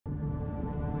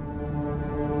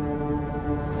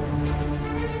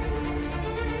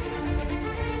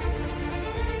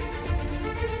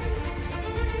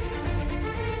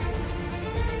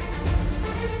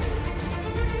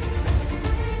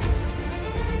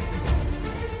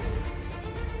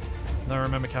No,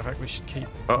 remember, Capac, we should keep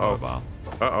Uh-oh. mobile.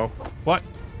 Uh-oh. What?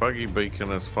 Buggy beacon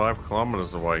is 5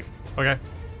 kilometers away. Okay,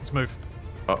 let's move.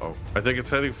 Uh-oh. I think it's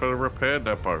heading for the repair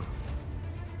depot.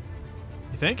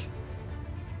 You think?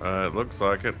 It looks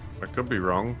like it. I could be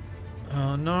wrong.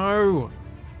 Oh, no.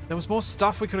 There was more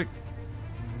stuff we could have...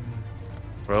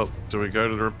 Well, do we go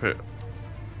to the repair...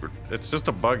 It's just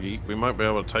a buggy. We might be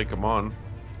able to take them on.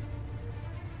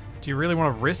 Do you really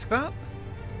want to risk that?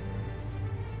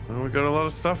 Well, we got a lot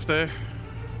of stuff there.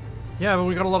 Yeah, but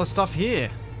we got a lot of stuff here.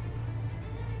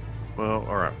 Well,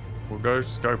 alright. We'll go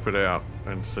scope it out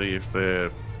and see if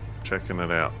they're checking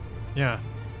it out. Yeah.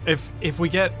 If we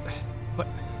get...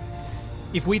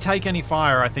 If we take any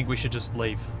fire, I think we should just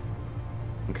leave.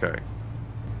 Okay.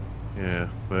 Yeah,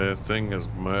 the thing is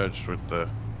merged with the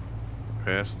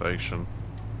repair station.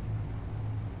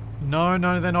 No,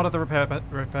 they're not at the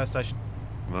repair station.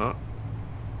 No.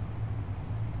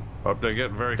 Oh, they're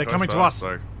getting very They're close coming to us.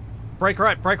 So. Brake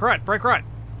right, brake right, brake right.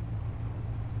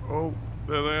 Oh,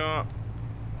 there they are.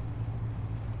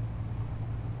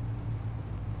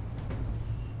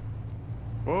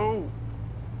 Whoa.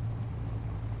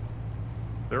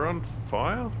 They're on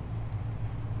fire?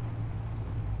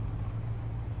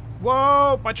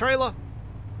 Whoa, my trailer.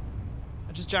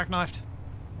 I just jackknifed.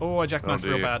 Oh, I jackknifed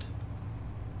real bad.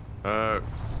 I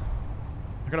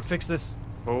gotta fix this.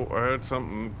 Oh, I heard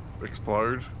something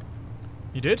explode.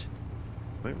 You did?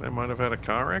 I think they might have had a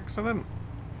car accident.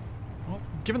 Well,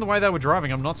 given the way they were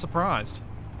driving, I'm not surprised.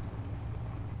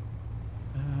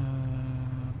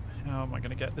 How am I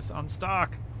gonna get this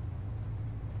unstuck?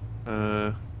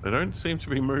 They don't seem to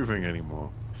be moving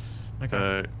anymore.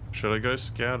 Okay. Should I go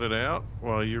scout it out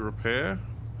while you repair?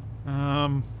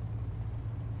 I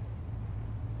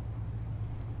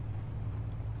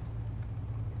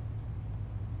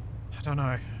don't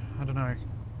know. I don't know.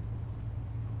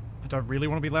 I don't really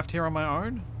want to be left here on my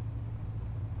own.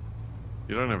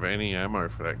 You don't have any ammo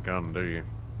for that gun, do you?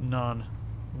 None.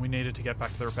 We needed to get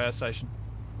back to the repair station.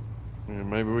 Yeah,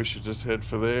 maybe we should just head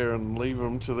for there and leave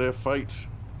them to their fate.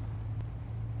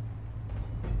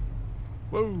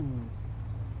 Whoa.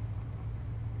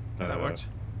 Oh, that worked.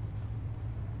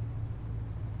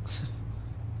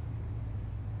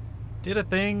 Did a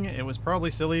thing. It was probably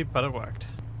silly, but it worked.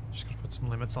 Just gotta put some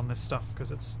limits on this stuff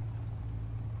because it's...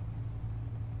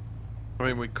 I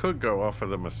mean, we could go offer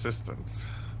them assistance.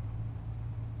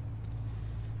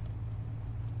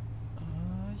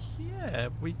 Yeah,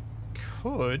 we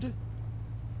could.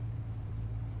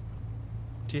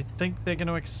 Do you think they're going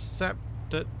to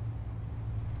accept it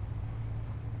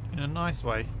in a nice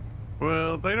way?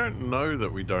 Well, they don't know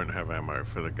that we don't have ammo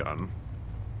for the gun.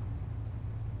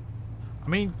 I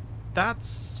mean,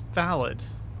 that's valid.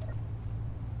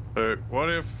 So, what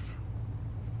if...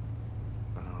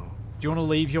 Oh, Do you want to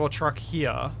leave your truck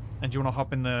here, and do you want to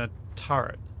hop in the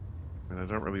turret? I mean, I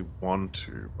don't really want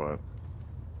to, but...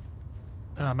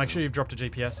 Make sure you've dropped a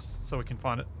GPS so we can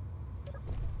find it.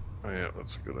 Oh yeah,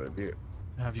 that's a good idea.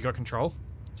 Have you got control?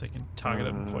 So you can target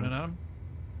it and point it at him?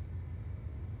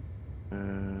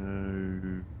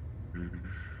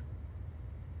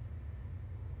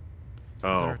 Is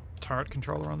there a turret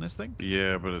controller on this thing?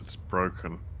 Yeah, but it's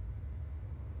broken.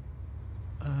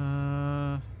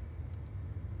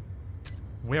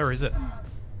 Where is it?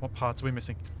 What parts are we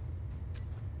missing?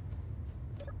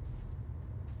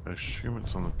 I assume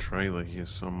it's on the trailer here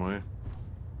somewhere.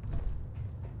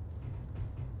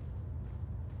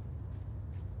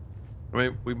 I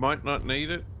mean, we might not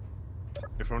need it.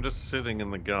 If I'm just sitting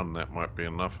in the gun, that might be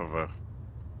enough of a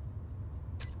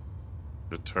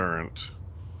deterrent.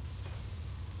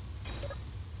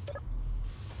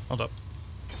 Hold up.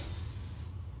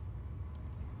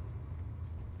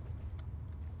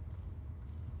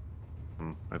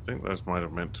 I think those might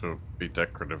have meant to be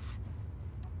decorative.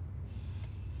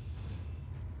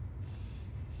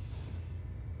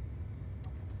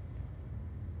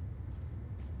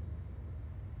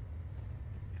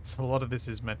 A lot of this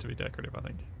is meant to be decorative, I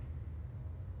think.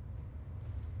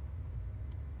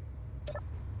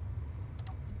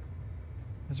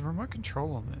 There's a remote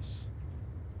control on this.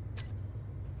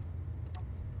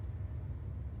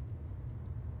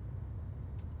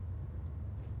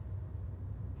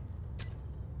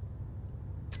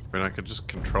 I mean, I could just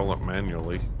control it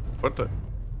manually. What the?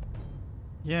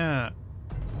 Yeah.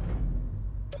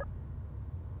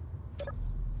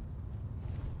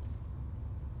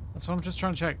 That's what I'm just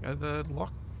trying to check. The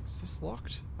lock... Is this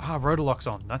locked? Ah, rotor lock's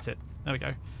on. That's it. There we go.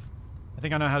 I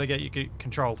think I know how to get you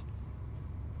controlled.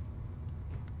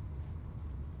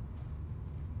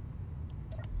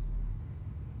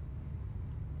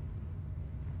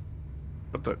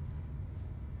 What the?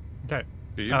 Okay.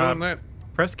 Are you doing that?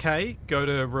 Press K, go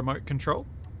to remote control.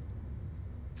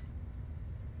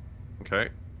 Okay.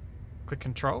 Click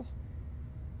control.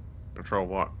 Control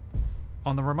what?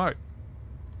 On the remote.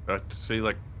 I see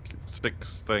like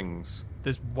 6 things.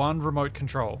 There's one remote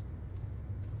control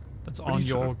that's on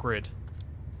your grid.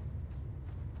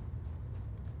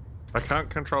 I can't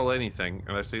control anything,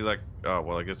 and I see like, oh,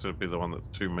 well, I guess it would be the one that's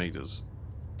 2 meters.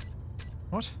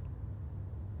 What?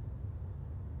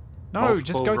 No,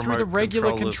 just go through the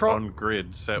regular control. On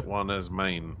grid, set 1 as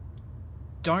main.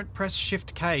 Don't press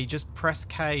Shift K, just press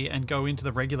K and go into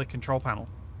the regular control panel.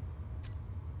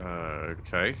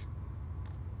 Okay.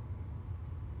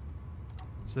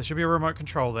 So there should be a remote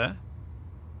control there.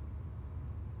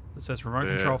 That says remote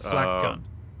control flak gun.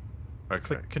 Okay.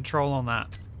 Click control on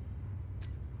that.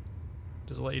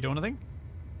 Does it let you do anything?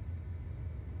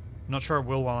 I'm not sure it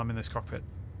will while I'm in this cockpit.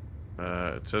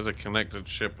 It says a connected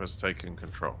ship has taken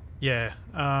control. Yeah.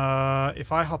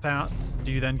 If I hop out,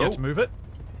 do you then get to move it?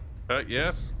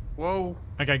 Yes. Whoa.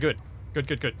 Okay, good.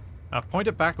 Good. Point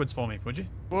it backwards for me, would you?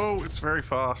 Whoa, it's very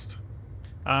fast.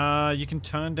 You can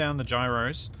turn down the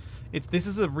gyros. This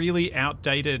is a really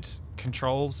outdated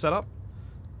control setup.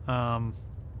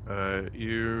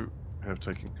 You have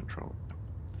taken control.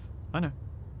 I know.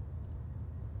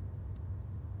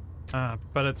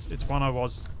 But it's one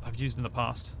I've used in the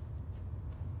past.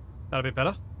 That'll be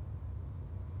better?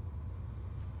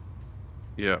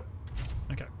 Yeah.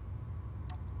 Okay.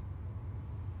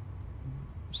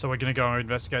 So we're gonna go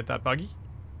investigate that buggy?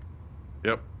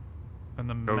 Yep. And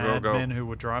the madmen who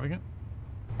were driving it?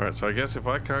 Alright, so I guess if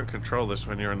I can't control this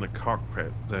when you're in the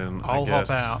cockpit, then I'll hop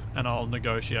out and I'll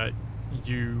negotiate.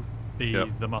 You be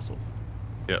the muscle.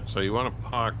 Yep, so you want to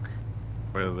park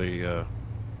where the...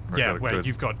 yeah, where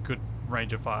you've got good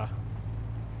range of fire.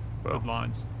 Well, good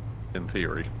lines. In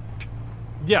theory.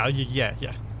 Yeah.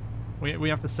 We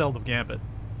have to sell the gambit.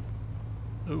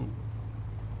 Ooh.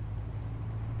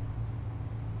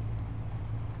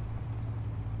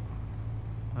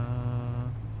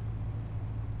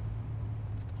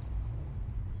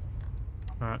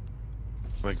 Alright.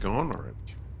 Are they gone already?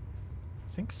 I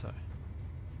think so.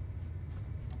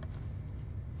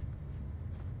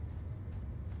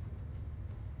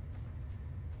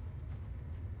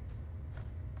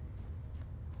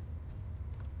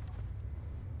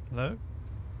 Hello?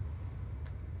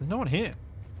 There's no one here.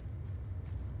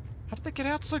 How did they get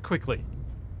out so quickly?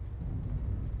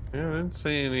 Yeah, I didn't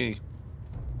see any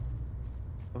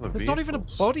other There's vehicles. not even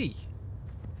a body.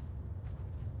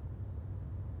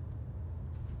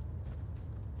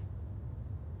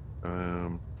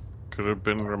 Could have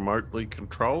been remotely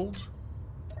controlled.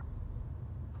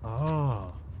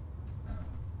 Oh.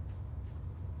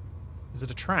 Is it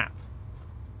a trap?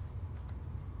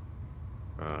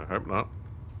 I hope not.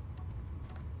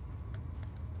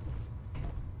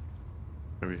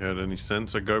 Have you had any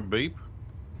sensor go beep?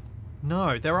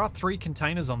 No, there are 3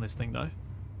 containers on this thing though.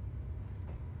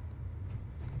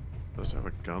 It does have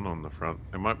a gun on the front.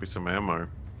 There might be some ammo.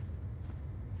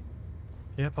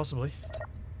 Yeah, possibly.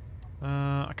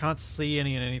 I can't see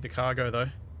any in any of the cargo though.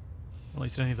 At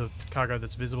least any of the cargo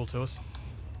that's visible to us.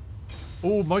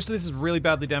 Oh, most of this is really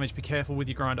badly damaged. Be careful with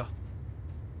your grinder.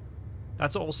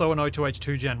 That's also an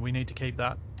O2H2 gen. We need to keep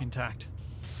that intact.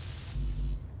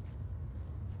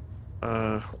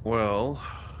 Well...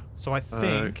 So I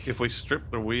think... if we strip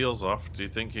the wheels off, do you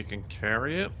think you can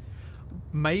carry it?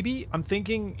 Maybe. I'm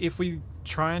thinking if we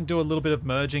try and do a little bit of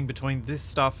merging between this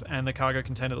stuff and the cargo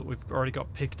container that we've already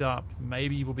got picked up,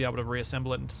 maybe we'll be able to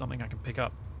reassemble it into something I can pick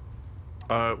up.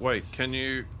 Wait, can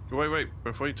you... Wait,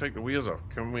 before you take the wheels off,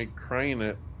 can we crane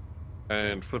it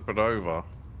and flip it over?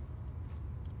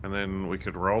 And then we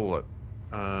could roll it.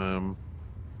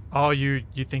 Oh, you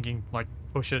thinking, like,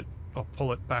 push it or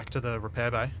pull it back to the repair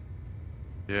bay?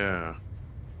 Yeah.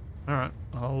 Alright,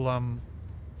 I'll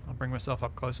bring myself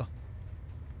up closer.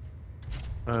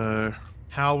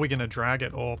 How are we gonna drag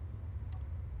it or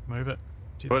move it?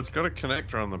 Well, it's got a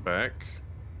connector on the back.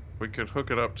 We could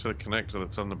hook it up to the connector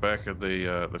that's on the back of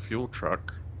the fuel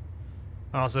truck.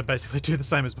 Oh, so basically do the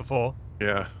same as before.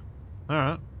 Yeah.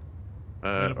 Alright.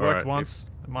 It worked once.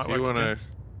 It might work again. If you want to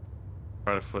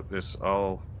try to flip this,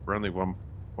 we're only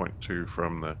 1.2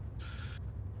 from the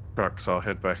truck, so I'll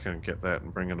head back and get that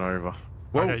and bring it over.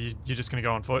 Whoa. Okay, you're just gonna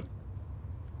go on foot?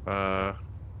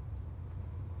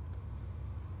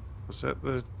 Was that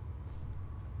the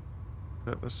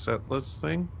settlers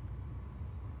thing?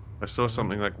 I saw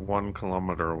something like 1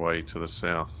 kilometer away to the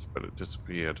south, but it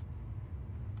disappeared.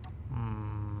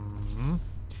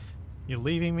 You're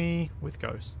leaving me with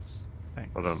ghosts.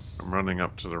 Thanks. Hold on, I'm running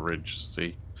up to the ridge,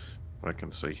 see what I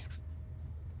can see.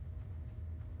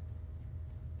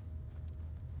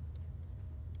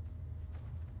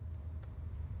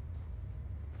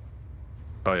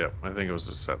 Oh yeah, I think it was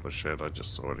the settler shed. I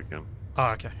just saw it again.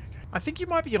 Oh, okay, okay. I think you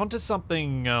might be onto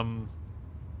something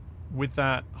with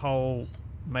that whole...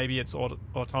 Maybe it's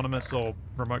autonomous or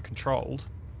remote controlled.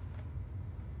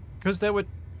 Because there were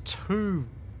 2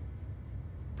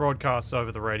 broadcasts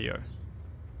over the radio.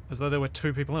 As though there were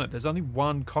 2 people in it. There's only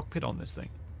 1 cockpit on this thing.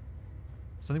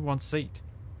 There's only 1 seat.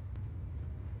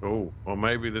 Oh, or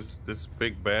maybe this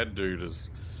big bad dude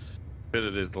has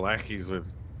fitted his lackeys with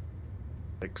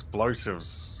explosives,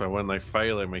 so when they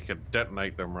fail him, he can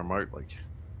detonate them remotely.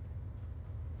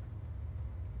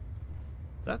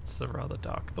 That's a rather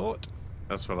dark thought.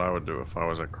 That's what I would do if I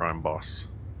was a crime boss.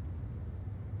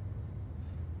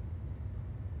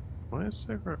 Why is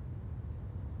there a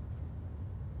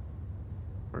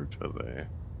rotor there?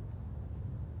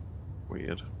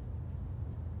 Weird.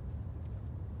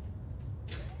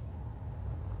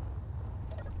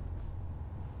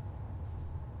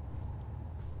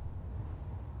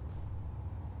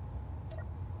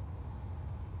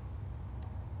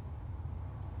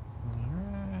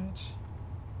 Alright.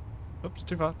 Oops,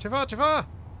 too far, too far, too far!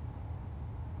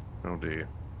 Oh dear.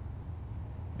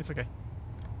 It's okay.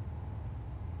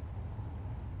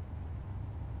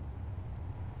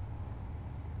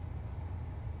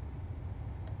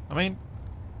 I mean,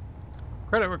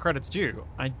 credit where credit's due.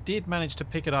 I did manage to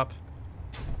pick it up,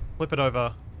 flip it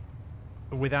over,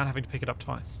 without having to pick it up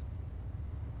twice.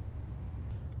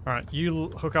 Alright, you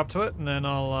hook up to it, and then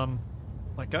I'll,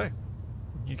 let go.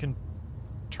 You can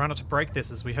try not to break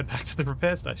this as we head back to the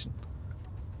repair station.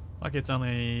 Like it's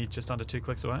only just under 2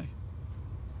 clicks away.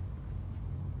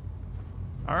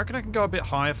 I reckon I can go a bit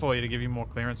higher for you to give you more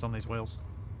clearance on these wheels.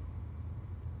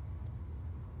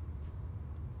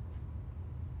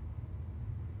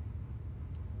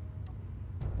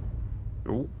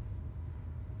 Oh.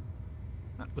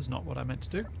 That was not what I meant to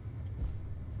do. Are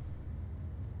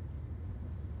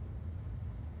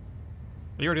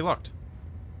you already locked?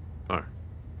 No. I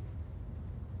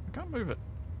can't move it.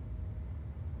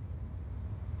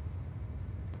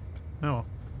 Oh.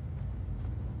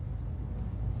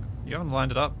 You haven't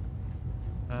lined it up.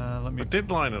 Let me... I did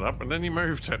line it up and then you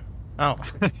moved it. Oh,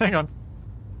 hang on.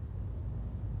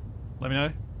 Let me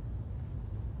know.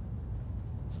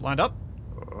 It's lined up?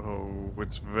 Oh,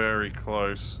 it's very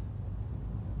close.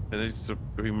 It needs to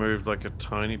be moved like a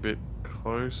tiny bit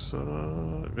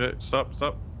closer. Yeah, stop,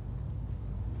 stop.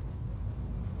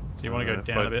 So you want to go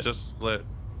down a bit?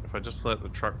 If I just let the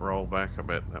truck roll back a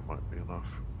bit, that might be enough.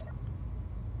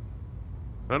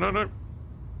 No, no, no.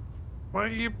 Why are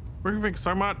you moving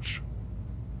so much?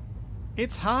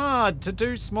 It's hard to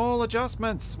do small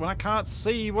adjustments when I can't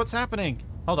see what's happening.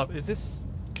 Hold up, is this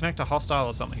connector hostile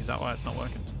or something? Is that why it's not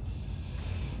working?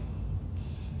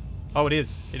 Oh, it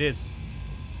is. It is.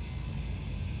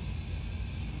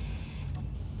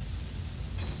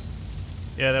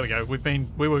 Yeah, there we go.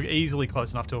 We were easily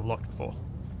close enough to have locked before.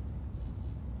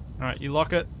 Alright, you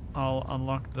lock it. I'll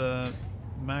unlock the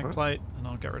mag plate and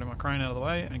I'll get rid of my crane out of the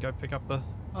way and go pick up the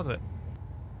other bit.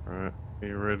 Alright, are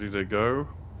you ready to go?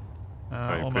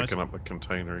 Almost. Picking up the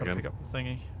container Gotta again. pick up the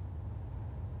thingy.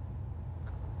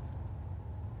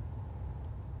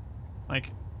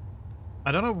 Like,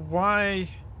 I don't know why...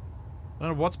 I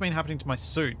don't know what's been happening to my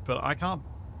suit, but I can't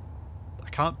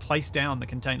place down the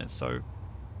containers, so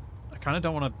I kind of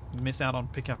don't want to miss out on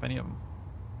picking up any of them.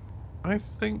 I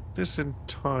think this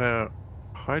entire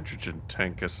hydrogen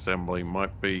tank assembly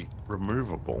might be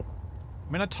removable.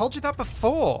 I mean, I told you that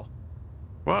before.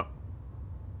 What?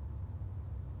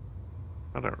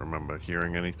 I don't remember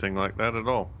hearing anything like that at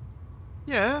all.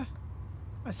 Yeah.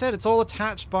 I said it's all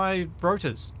attached by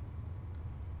rotors.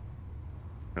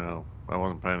 No, I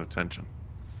wasn't paying attention.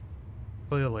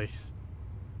 Clearly.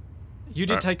 You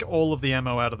did take all of the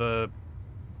ammo out of the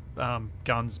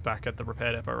guns back at the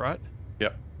repair depot, right?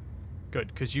 Yep. Good,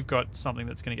 because you've got something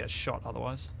that's going to get shot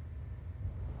otherwise.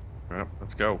 Alright,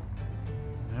 let's go.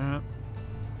 Yeah.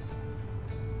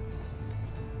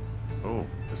 Oh,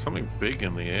 there's something big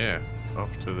in the air off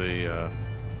to the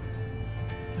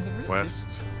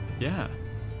west. Yeah.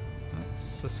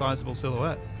 That's a sizable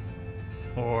silhouette.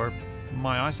 Or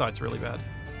my eyesight's really bad.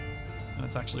 And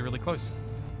it's actually really close.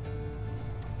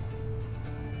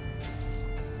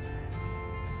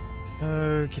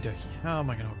 Okie dokie. How am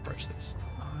I going to approach this?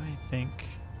 I think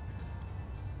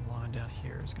the line down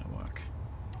here is going to work.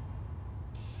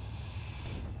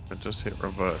 I just hit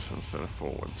reverse instead of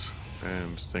forwards.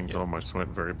 And things almost went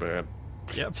very bad.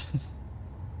 Yep.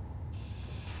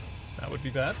 That would be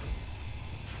bad.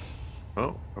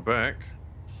 Oh, we're back.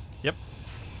 Yep.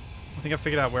 I think I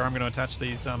figured out where I'm going to attach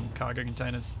these cargo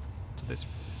containers to this,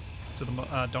 to the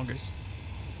dongoose.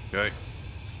 Okay.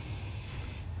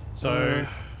 So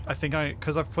I think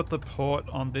because I've put the port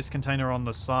on this container on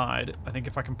the side, I think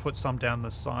if I can put some down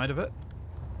the side of it,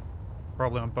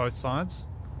 probably on both sides.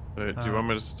 Do you want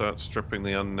me to start stripping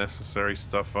the unnecessary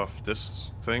stuff off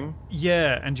this thing?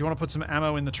 Yeah, and do you want to put some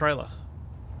ammo in the trailer?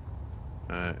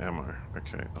 Ammo.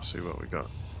 Okay, I'll see what we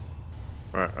got.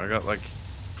 Right, I got like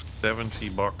 70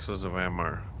 boxes of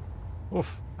ammo.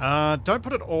 Oof. Don't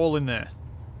put it all in there.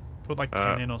 Put like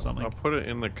 10 in or something. I'll put it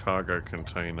in the cargo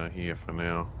container here for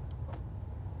now.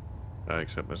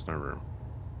 Except there's no room.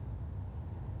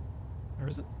 Where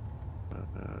is it?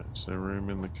 Is there room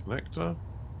in the connector?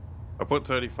 I put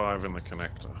 35 in the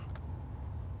connector.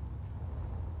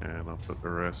 And I'll put the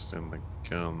rest in the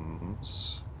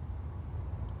guns.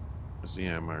 There's the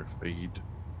ammo feed.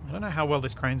 I don't know how well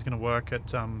this crane's going to work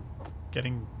at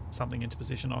getting something into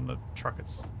position on the truck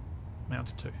it's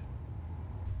mounted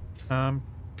to.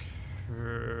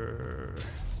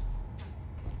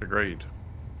 Agreed.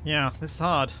 Yeah, this is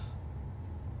hard.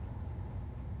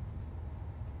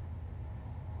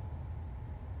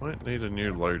 Might need a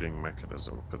new loading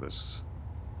mechanism for this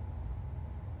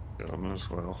gun as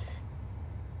well.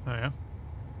 Oh yeah?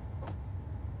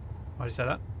 Why do you say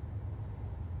that?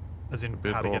 As in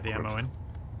how to get the ammo in?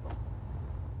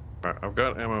 Right, I've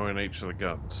got ammo in each of the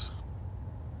guns.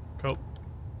 Cool.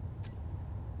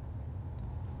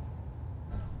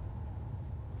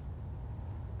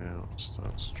 Now I'll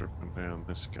start stripping down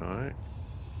this guy.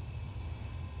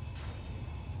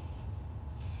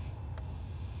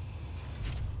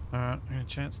 Alright, I'm gonna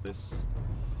chance this.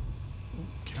 Ooh,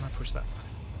 can I push that?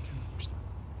 Can I push that?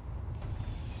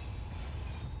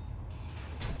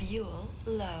 Fuel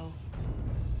low.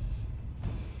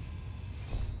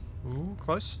 Ooh,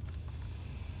 close.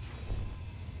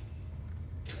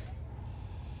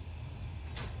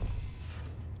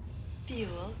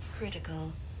 Fuel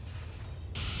critical.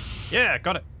 Yeah,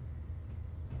 got it.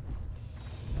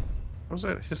 What was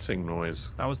that hissing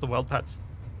noise? That was the weld pads.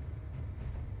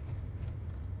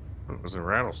 It was a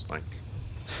rattlesnake.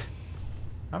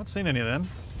 I haven't seen any of them.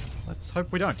 Let's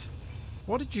hope we don't.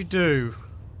 What did you do?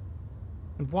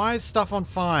 And why is stuff on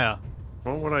fire?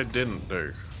 What I didn't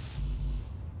do?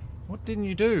 What didn't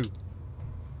you do?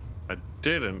 I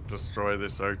didn't destroy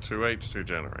this O2H2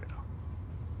 generator.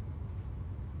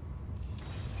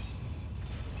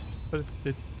 But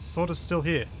it's sort of still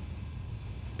here.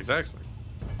 Exactly.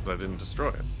 Because I didn't destroy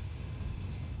it.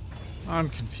 I'm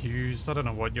confused. I don't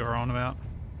know what you're on about.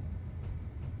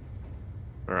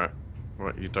 Alright.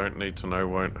 What you don't need to know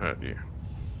won't hurt you.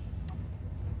 Am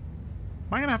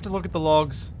I gonna have to look at the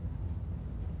logs?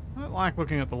 I don't like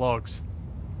looking at the logs.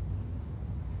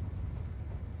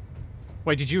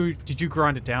 Wait, did you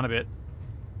grind it down a bit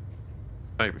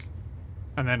Maybe.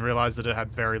 and then realize that it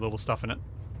had very little stuff in it?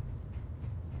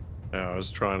 Yeah, I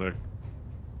was trying to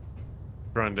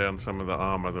grind down some of the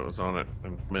armor that was on it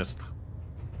and missed.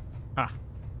 Ah.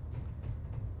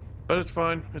 But it's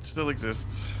fine. It still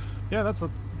exists. Yeah, that's a...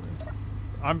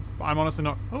 I'm honestly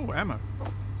not... Oh, ammo.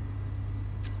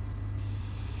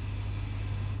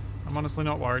 I'm honestly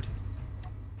not worried.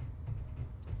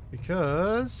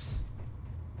 Because...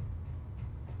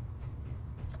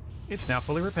 it's now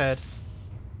fully repaired.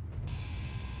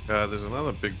 There's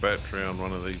another big battery on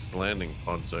one of these landing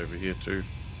pods over here too.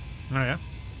 Oh, yeah?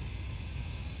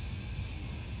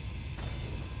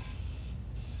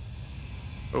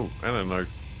 Oh, and an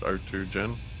O2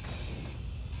 gen.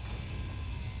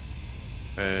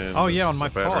 And oh, yeah, on my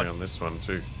battery pod. on this one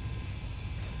too.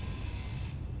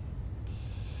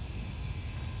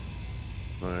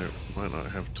 I might not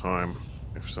have time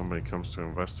if somebody comes to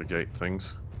investigate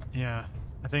things. Yeah.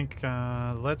 I think,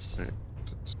 let's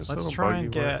Let's try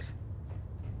and get...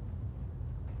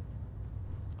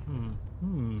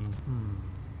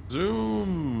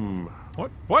 Zoom!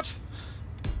 What? What?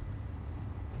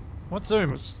 What zoom?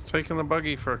 I was taking the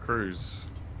buggy for a cruise.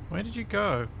 Where did you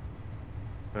go?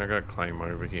 I got claim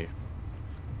over here.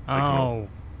 Oh.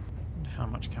 How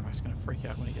much Capac's gonna freak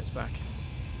out when he gets back.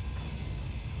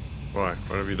 Why?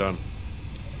 What have you done?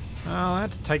 Oh, I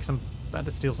had to take some... I had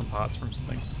to steal some parts from some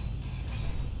things.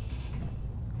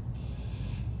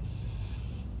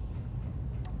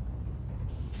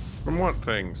 From what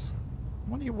things?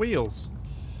 One of your wheels.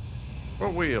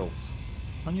 What wheels?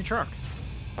 On your truck.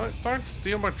 Don't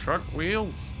steal my truck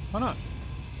wheels. Why not?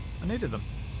 I needed them.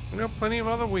 I got plenty of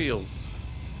other wheels.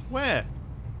 Where?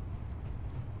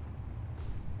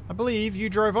 I believe you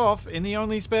drove off in the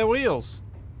only spare wheels.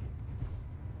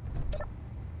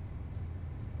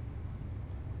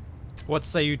 What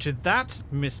say you to that,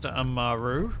 Mr.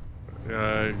 Amaru?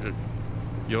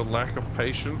 Your lack of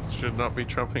patience should not be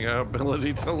trumping our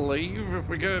ability to leave if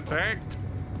we get attacked.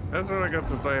 That's what I got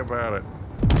to say about it.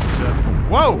 That's cool.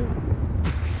 Whoa!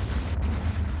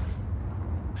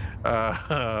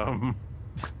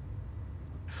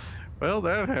 Well,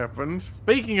 that happened.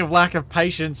 Speaking of lack of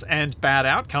patience and bad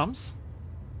outcomes,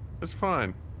 It's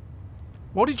fine.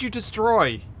 what did you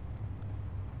destroy?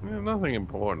 Yeah, nothing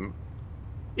important.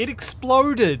 It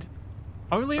exploded.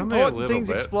 Only Only a important little things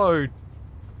bit. explode.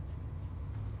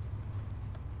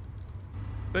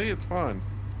 See, it's fine.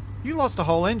 You lost a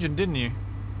whole engine, didn't you?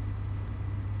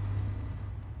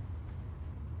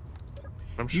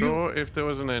 I'm sure if there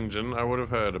was an engine, I would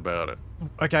have heard about it.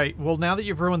 Okay, well now that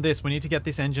you've ruined this, we need to get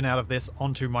this engine out of this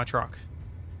onto my truck.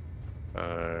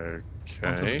 Okay.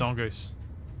 Onto the dongoose.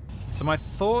 So my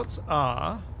thoughts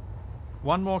are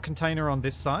one more container on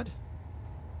this side,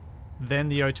 then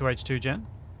the O2H2 gen.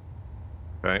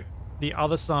 Okay. The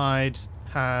other side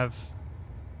have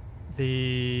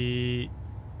the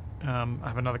I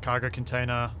have another cargo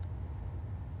container.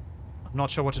 I'm not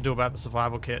sure what to do about the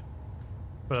survival kit,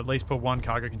 but at least put one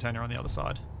cargo container on the other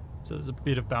side. So there's a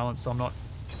bit of balance, so I'm not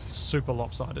super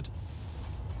lopsided.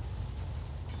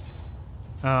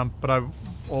 But I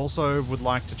also would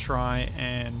like to try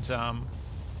and come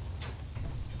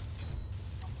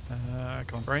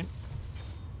on, brain.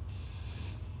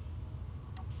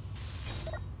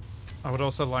 I would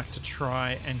also like to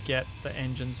try and get the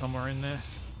engine somewhere in there.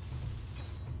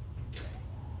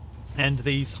 And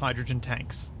these hydrogen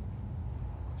tanks.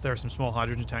 So there are some small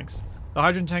hydrogen tanks. The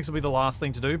hydrogen tanks will be the last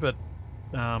thing to do, but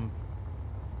it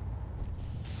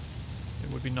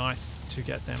would be nice to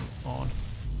get them on.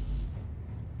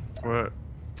 What?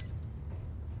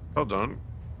 Hold on.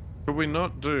 Could we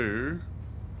not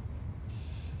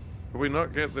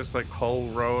get this like whole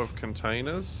row of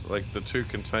containers? Like the 2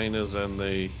 containers and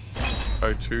the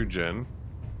O2 gen?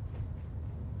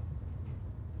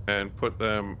 And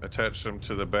attach them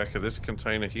to the back of this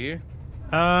container here?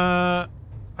 I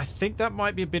think that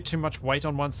might be a bit too much weight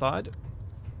on one side.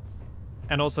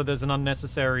 And also there's an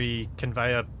unnecessary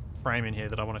conveyor frame in here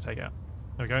that I want to take out.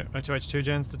 There we go. O2H2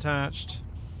 gens detached.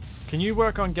 Can you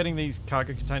work on getting these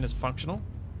cargo containers functional?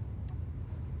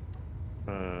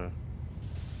 Okay.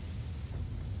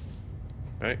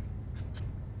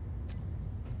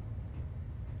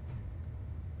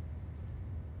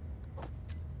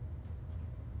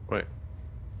 Wait.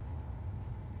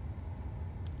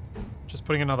 Just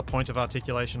putting another point of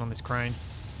articulation on this crane.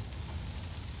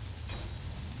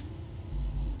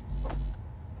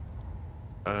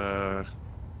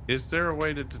 Is there a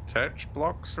way to detach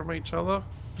blocks from each other?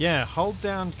 Yeah, hold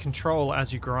down control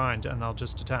as you grind and they'll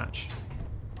just detach.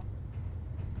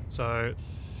 So,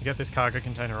 to get this cargo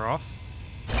container off.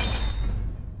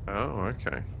 Oh,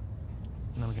 okay.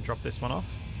 And then we can drop this one off.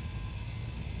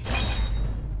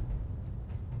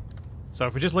 So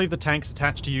if we just leave the tanks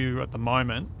attached to you at the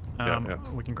moment,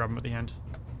 we can grab them at the end.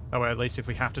 That way, at least if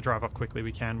we have to drive off quickly,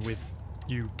 we can with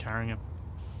you carrying them.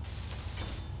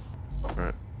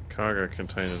 Alright. Cargo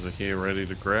containers are here ready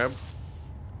to grab.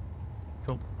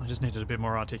 Cool. I just needed a bit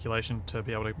more articulation to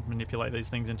be able to manipulate these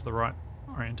things into the right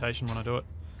orientation when I do it.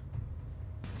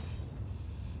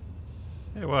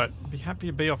 Hey, what? I'd be happy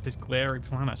to be off this glary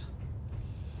planet.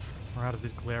 Or out of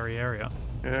this glary area.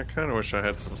 Yeah, I kind of wish I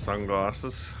had some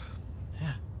sunglasses.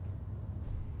 Yeah.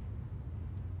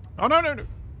 Oh, no, no, no!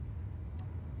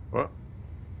 What?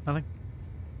 Nothing.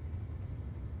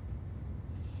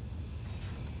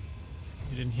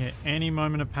 You didn't hear any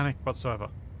moment of panic whatsoever.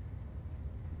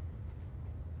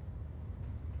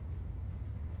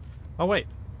 Oh, wait.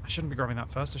 I shouldn't be grabbing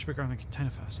that first. I should be grabbing the container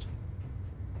first.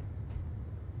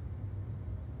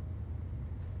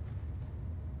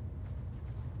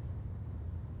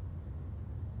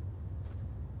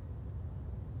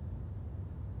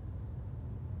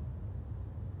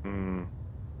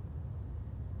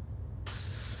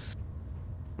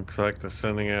 Looks like they're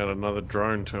sending out another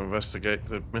drone to investigate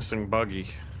the missing buggy.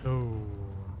 Oh,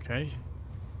 okay.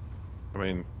 I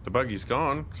mean, the buggy's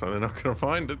gone, so they're not going to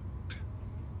find it.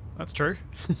 That's true.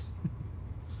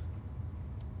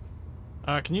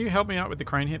 Can you help me out with the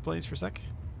crane here, please, for a sec?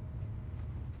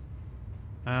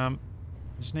 I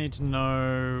just need to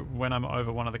know when I'm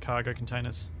over one of the cargo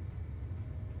containers.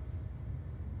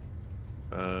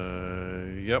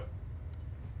 Yep.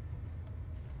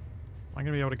 Am I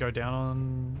going to be able to go down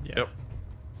on... Yeah. Yep.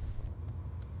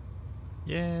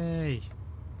 Yay!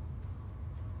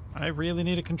 I really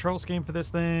need a control scheme for this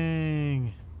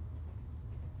thing!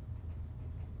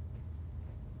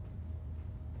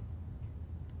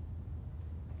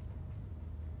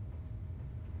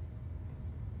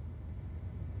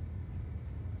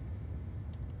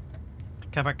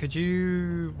 Capac, could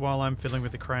you, while I'm fiddling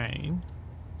with the crane,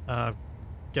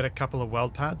 get a couple of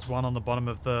weld pads, one on the bottom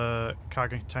of the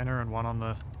cargo container and one on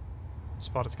the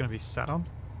spot it's going to be sat on.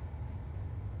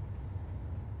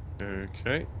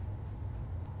 Okay.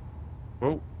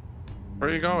 Whoa. Where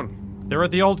are you going? They're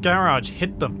at the old garage.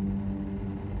 Hit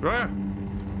them. Where?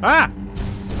 Ah!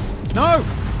 No!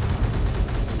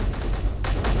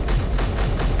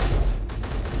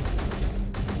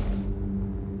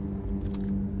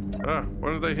 Ah,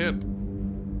 what did they hit?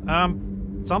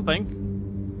 Something.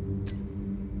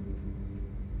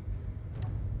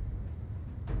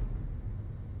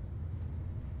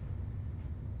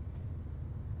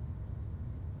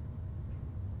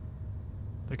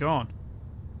 They're gone.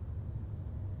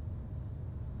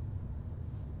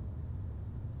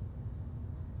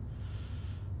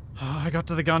 Oh, I got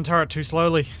to the gun turret too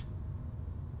slowly.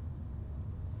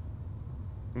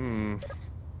 Hmm.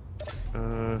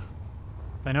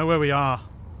 They know where we are.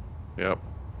 Yep.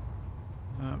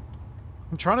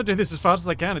 I'm trying to do this as fast as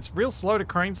I can. It's real slow to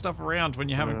crane stuff around when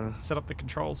you haven't set up the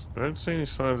controls. I don't see any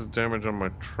signs of damage on my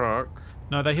truck.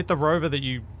 No, they hit the rover that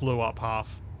you blew up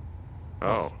half.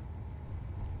 Oh.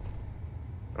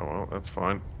 Oh well, that's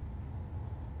fine.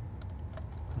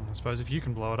 I suppose if you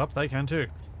can blow it up, they can too.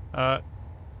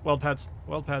 Weld pads,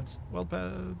 weld pads, weld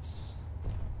pads.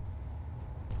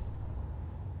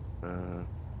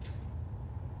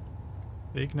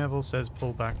 Big Neville says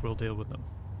pull back, we'll deal with them.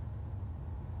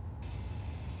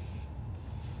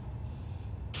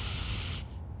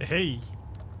 Hey!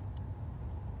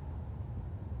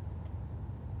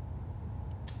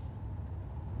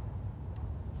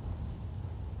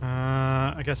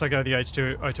 I guess I go the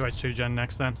O2H2 gen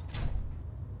next then.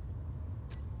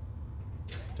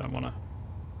 Don't want to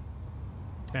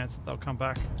chance that they'll come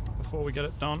back before we get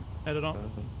it done. Edit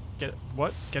on. Get it.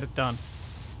 What? Get it done.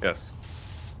 Yes.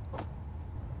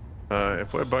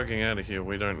 If we're bugging out of here,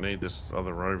 we don't need this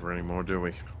other rover anymore, do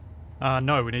we?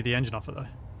 No, we need the engine off it though.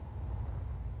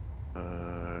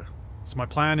 So my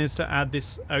plan is to add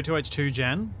this O2H2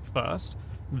 gen first,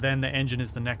 then the engine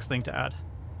is the next thing to add.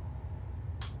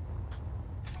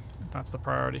 That's the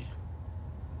priority.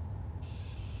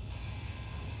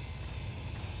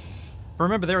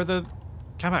 Remember, there are the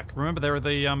Capac. Remember, there are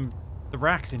the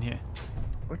racks in here.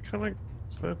 What kind of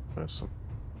third person?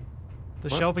 The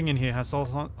What? shelving in here has a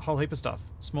whole heap of stuff.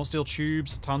 Small steel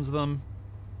tubes, tons of them.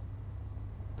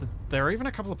 There are even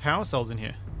a couple of power cells in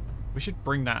here. We should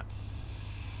bring that.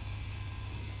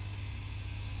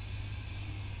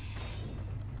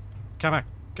 Capac,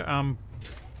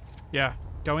 yeah,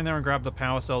 go in there and grab the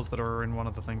power cells that are in one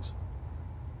of the things.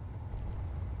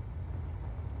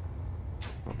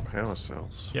 Oh, power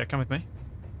cells. Yeah, come with me.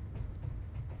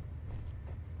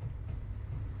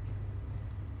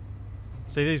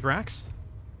 See these racks?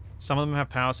 Some of them have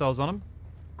power cells on them.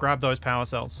 Grab those power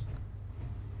cells.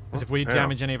 Because if we How?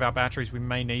 damage any of our batteries, we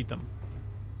may need them.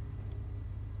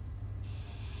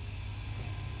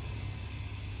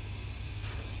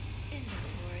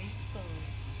 Inventory full.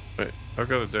 Wait, I've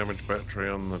got a damaged battery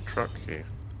on the truck here.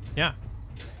 Yeah.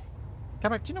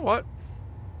 Capac, do you know what?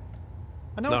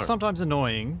 I know No. it's sometimes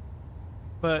annoying,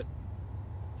 but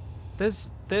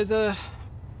there's a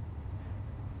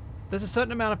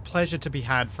certain amount of pleasure to be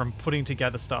had from putting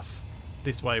together stuff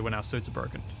this way when our suits are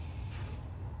broken.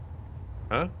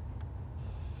 Huh?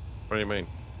 What do you mean?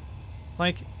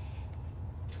 Like,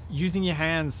 using your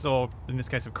hands, or in this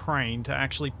case a crane, to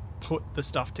actually put the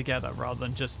stuff together rather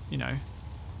than just, you know,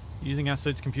 using our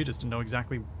suits' computers to know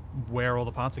exactly where all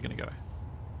the parts are going to go.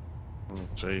 Oh,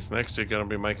 jeez, next you're going to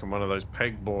be making one of those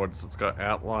pegboards that's got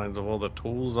outlines of all the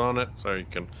tools on it so you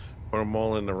can put them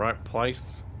all in the right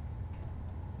place.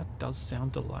 That does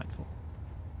sound delightful.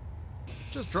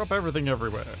 Just drop everything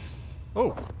everywhere.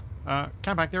 Oh,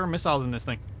 Capac, there are missiles in this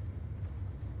thing.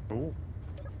 Ooh.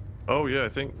 Oh yeah, I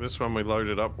think this one we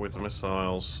loaded up with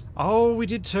missiles Oh, we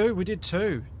did too. We did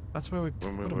too. That's where we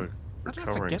when we put 'em. were How did I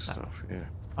recovering forget that? stuff. Yeah.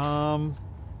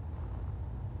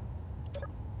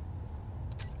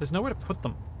 There's nowhere to put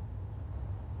them.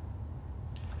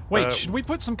 Wait, should we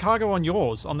put some cargo on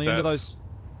yours, on the end of those?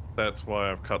 That's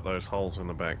why I've cut those holes in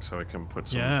the back so we can put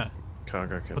some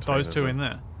cargo containers. Put those two in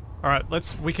there. All right,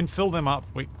 we can fill them up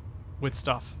with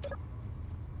stuff.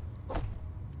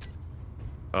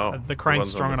 Oh, The crane's ones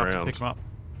on strong the enough to ground. pick them up.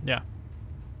 Yeah.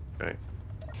 Okay.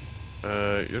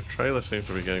 Your trailer seems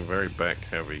to be getting very back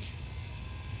heavy.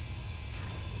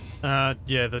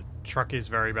 Yeah, the truck is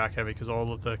very back heavy because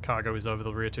all of the cargo is over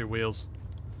the rear two wheels.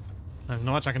 There's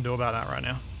not much I can do about that right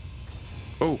now.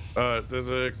 Oh, there's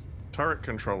a turret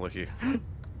controller here.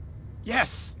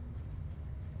 Yes!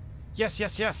 Yes,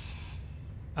 yes, yes!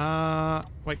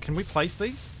 Wait, can we place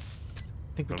these?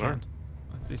 I think we Dunno.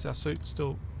 can. Is our suit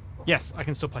still... Yes, I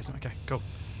can still place them. Okay, cool.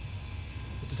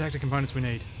 The detector components we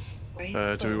need.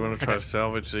 Do we want to try to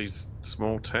salvage these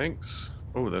small tanks?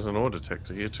 Oh, there's an ore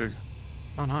detector here too.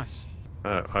 Oh, nice.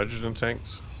 Hydrogen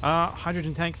tanks?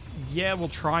 Hydrogen tanks, yeah, we'll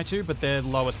try to, but they're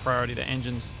lowest priority. The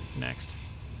engines next.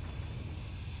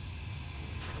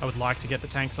 I would like to get the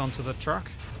tanks onto the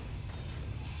truck.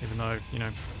 Even though, you know,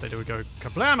 they do go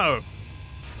kablamo!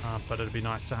 But it'd be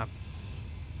nice to have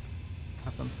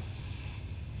them.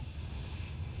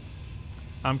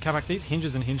 Capac, these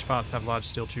hinges and hinge parts have large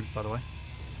steel tubes, by the way.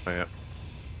 Oh, yeah.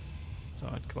 So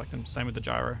I'd collect them. Same with the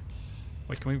gyro.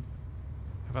 Wait, can we...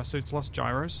 Have our suits lost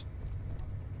gyros?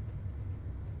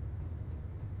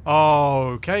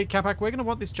 Oh, okay, Capac, we're going to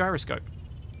want this gyroscope.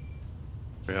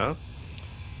 Yeah?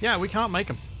 Yeah, we can't make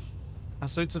them. Our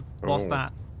suits have lost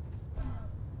that.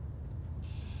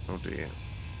 Oh, dear.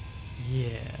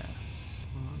 Yeah.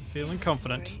 I'm feeling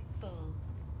confident.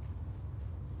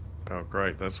 Oh,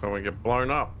 great. That's when we get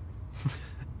blown up.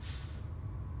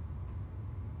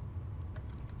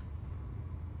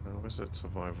 Where's that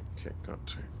survival kit got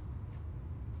to?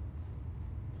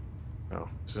 Oh,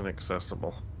 it's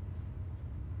inaccessible.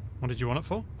 What did you want it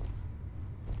for?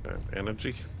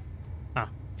 Energy? Ah.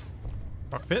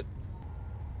 Cockpit?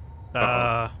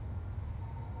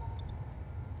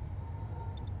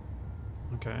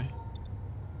 Okay.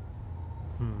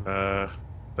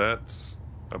 That's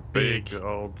a big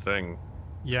old thing.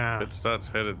 Yeah. It starts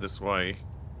headed this way.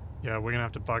 Yeah, we're gonna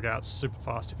have to bug out super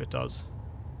fast if it does.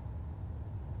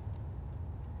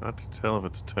 Hard to tell if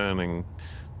it's turning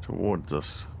towards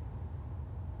us.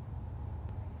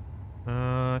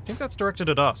 I think that's directed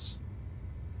at us.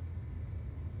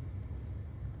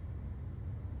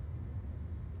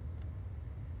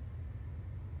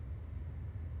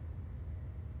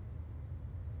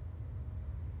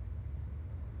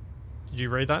 Did you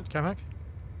read that, Capac?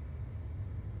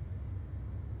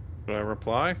 Should I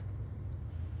reply?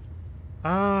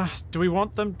 Do we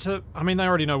want them to... I mean, they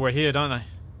already know we're here, don't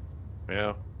they?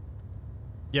 Yeah.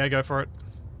 Yeah, go for it.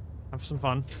 Have some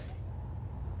fun.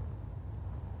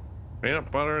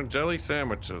 Peanut butter and jelly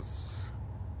sandwiches.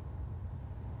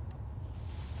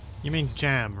 You mean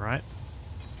jam, right?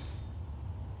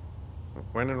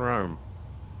 When in Rome.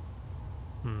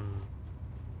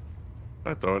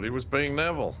 I thought he was being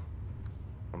Neville.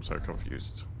 I'm so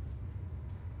confused.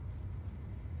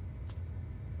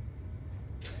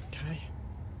 Okay.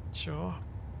 Sure.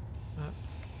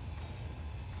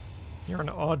 You're an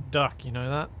odd duck, you know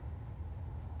that?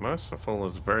 Merciful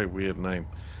is a very weird name.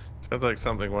 Sounds like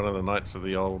something one of the knights of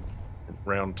the old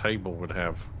round table would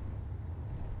have.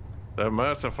 The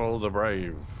merciful, the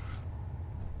brave.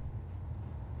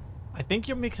 I think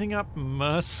you're mixing up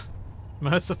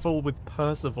merciful with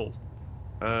Percival.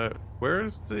 Where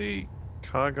is the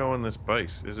cargo on this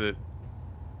base? Is it...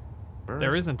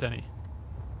 There isn't any.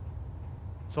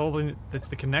 It's all in, it's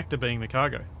the connector being the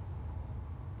cargo.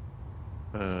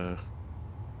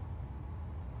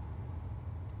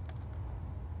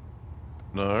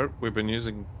 No, we've been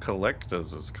using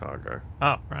collectors as cargo.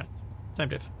 Oh, right. Same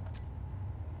diff.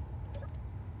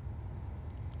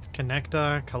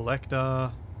 Connector, collector.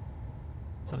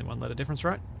 It's only one letter difference,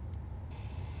 right?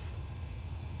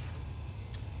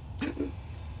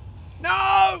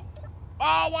 No!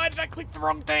 Oh, why did I click the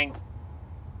wrong thing?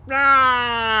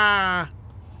 Ah!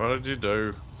 What did you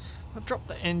do? I dropped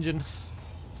the engine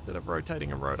instead of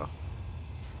rotating a rotor.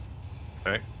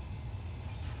 Okay.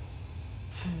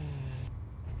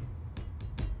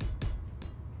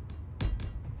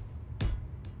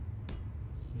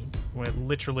 We're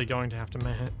literally going to have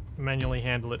to manually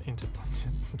handle it into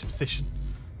position.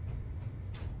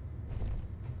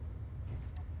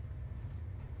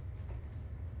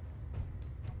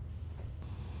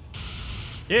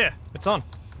 Yeah, it's on.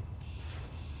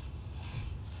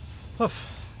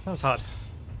 Oof, that was hard.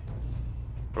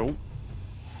 Oh,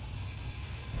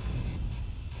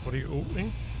 What are you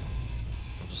opening?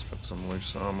 I just got some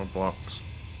loose armor blocks.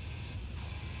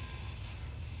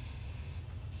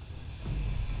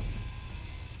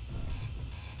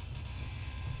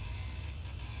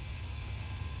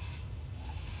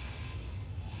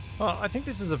 Well, I think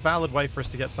this is a valid way for us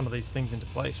to get some of these things into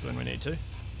place when we need to.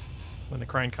 When the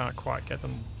crane can't quite get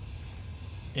them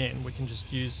in, we can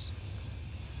just use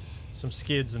some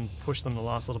skids and push them the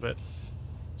last little bit.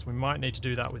 So we might need to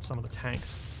do that with some of the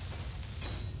tanks.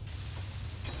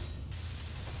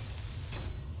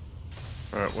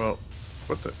 Alright, well,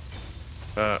 what the...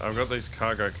 I've got these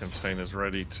cargo containers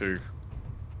ready to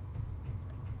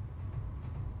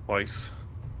place.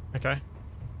 Okay.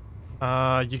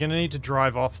 You're going to need to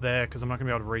drive off there because I'm not going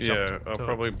to be able to reach up to I'll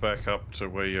probably back up to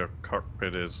where your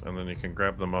cockpit is and then you can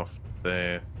grab them off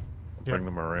there, bring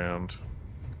them around.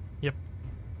 Yep.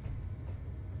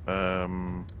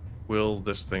 will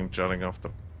this thing jutting off the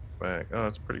back? Oh,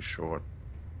 it's pretty short.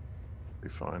 Be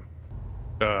fine.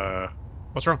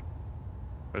 What's wrong?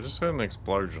 I just heard an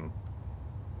explosion.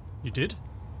 You did?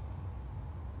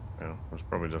 Yeah, it was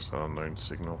probably just an unknown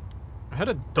signal. I had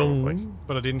a dong,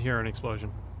 but I didn't hear an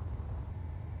explosion.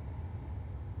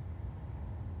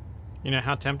 You know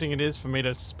how tempting it is for me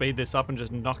to speed this up and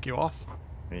just knock you off?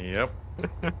 Yep.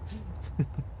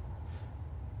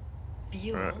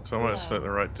 Fuel Alright, it's almost low. at the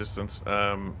right distance.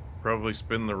 Probably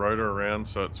spin the rotor around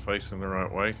so it's facing the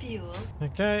right way. Fuel.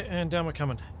 Okay, and down we're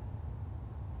coming.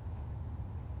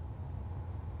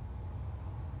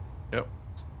 Yep.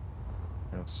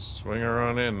 Let's swing her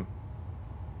on in.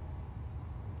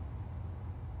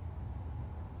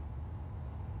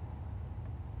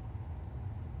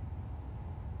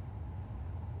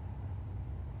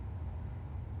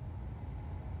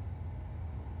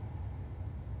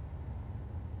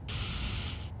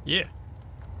 Yeah.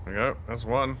 There we go. That's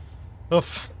one.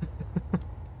 Oof.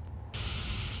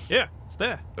 Yeah, it's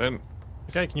there. Then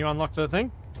Okay, can you unlock the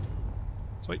thing?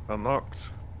 Sweet. unlocked.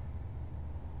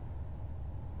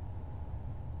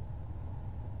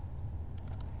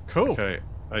 Cool. Okay.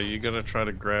 Are you gonna try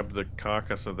to grab the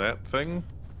carcass of that thing?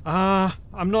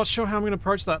 I'm not sure how I'm going to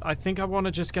approach that. I think I want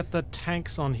to just get the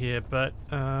tanks on here, but,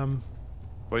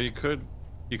 Well, you could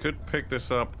pick this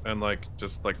up and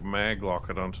just mag lock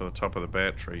it onto the top of the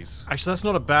batteries. actually that's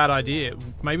not a bad idea.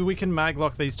 Maybe we can mag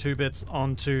lock these two bits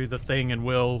onto the thing and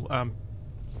we'll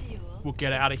Fuel.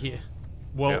 get out of here.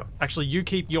 Well, Yeah. actually you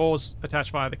keep yours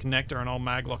attached via the connector and I'll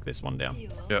mag lock this one down.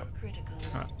 Fuel. Yeah. Critical.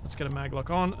 Alright, let's get a mag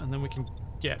lock on and then we can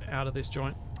get out of this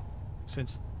joint.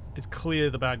 Since it's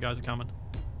clear the bad guys are coming.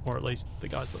 Or at least the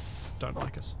guys that don't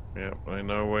like us. Yep, I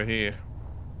know we're here.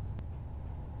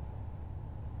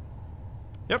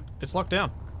 Yep, it's locked down.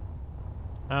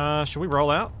 Should we roll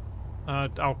out?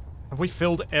 Oh, have we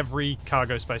filled every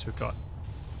cargo space we've got?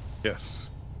 Yes.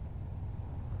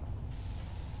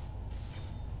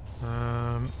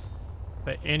 Are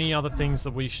there any other things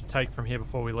that we should take from here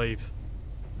before we leave?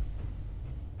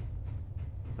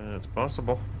 It's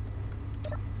possible.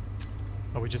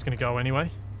 Are we just going to go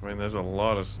anyway? I mean, there's a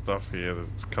lot of stuff here.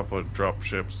 There's a couple of drop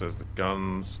ships. There's the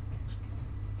guns.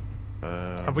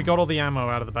 Have we got all the ammo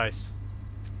out of the base?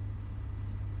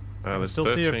 There's still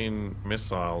see a- 13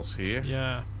 missiles here.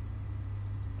 Yeah.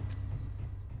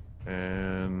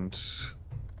 And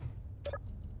I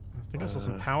think I saw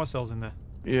some power cells in there.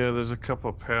 yeah, there's a couple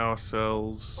of power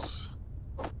cells.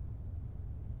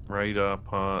 Radar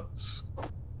parts.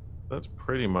 That's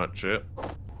pretty much it.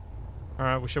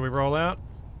 Alright, well, shall we roll out?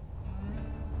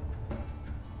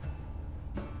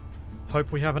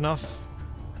 Hope we have enough.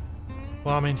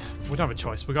 Well, I mean, we don't have a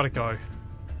choice. We gotta go.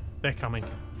 They're coming.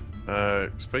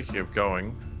 Speaking of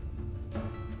going,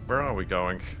 where are we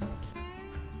going?